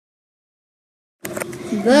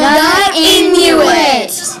The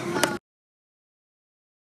Inuit.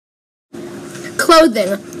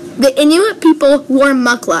 Clothing. The Inuit people wore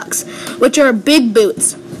mukluks, which are big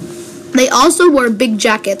boots. They also wore big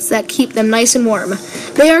jackets that keep them nice and warm.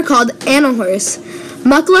 They are called anahors.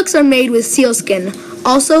 Mukluks are made with sealskin.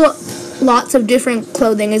 Also, lots of different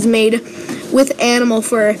clothing is made with animal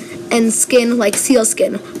fur and skin like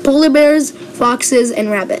sealskin. Polar bears, foxes,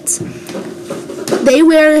 and rabbits.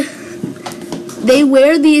 They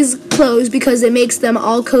wear these clothes because it makes them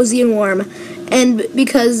all cozy and warm, and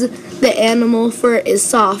because the animal fur is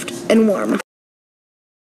soft and warm.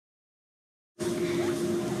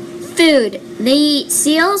 Food. They eat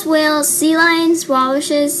seals, whales, sea lions,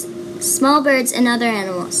 walruses, small birds, and other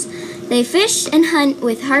animals. They fish and hunt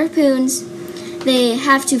with harpoons. They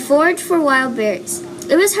have to forage for wild berries.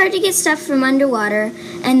 It was hard to get stuff from underwater,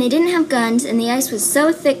 and they didn't have guns, and the ice was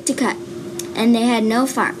so thick to cut, and they had no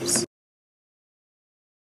farms.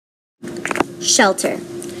 Shelter.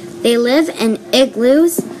 They live in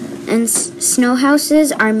igloos, and snow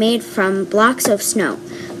houses are made from blocks of snow.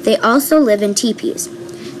 They also live in teepees.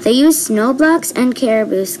 They use snow blocks and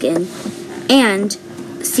caribou skin and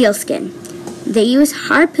sealskin. They use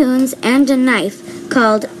harpoons and a knife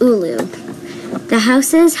called ulu. The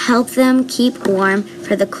houses help them keep warm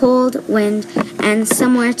for the cold, wind, and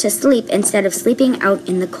somewhere to sleep instead of sleeping out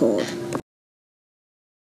in the cold.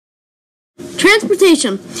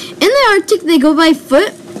 Transportation. In the Arctic, they go by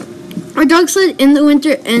foot or dog sled in the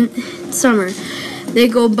winter and summer. They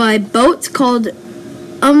go by boats called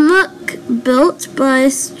umuk, built by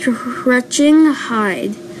stretching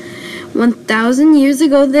hide. 1,000 years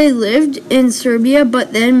ago, they lived in Serbia,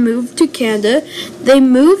 but then moved to Canada. They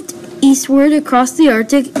moved eastward across the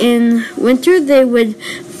Arctic. In winter, they would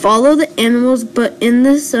follow the animals, but in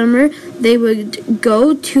the summer, they would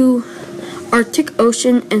go to Arctic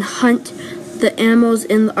Ocean and hunt the animals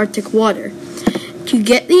in the Arctic water. To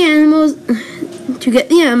get the animals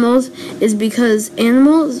is because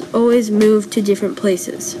animals always move to different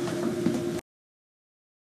places.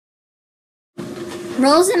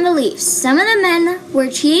 Roles and beliefs. Some of the men were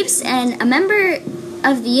chiefs, and a member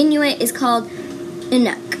of the Inuit is called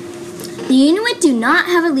Inuk. The Inuit do not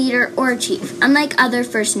have a leader or a chief, unlike other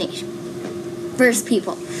First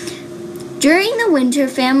people. During the winter,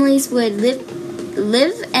 families would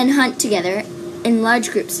live and hunt together in large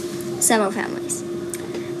groups, several families.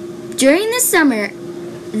 During the summer,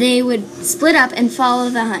 they would split up and follow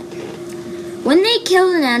the hunt. When they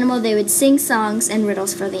killed an animal, they would sing songs and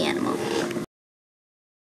riddles for the animal.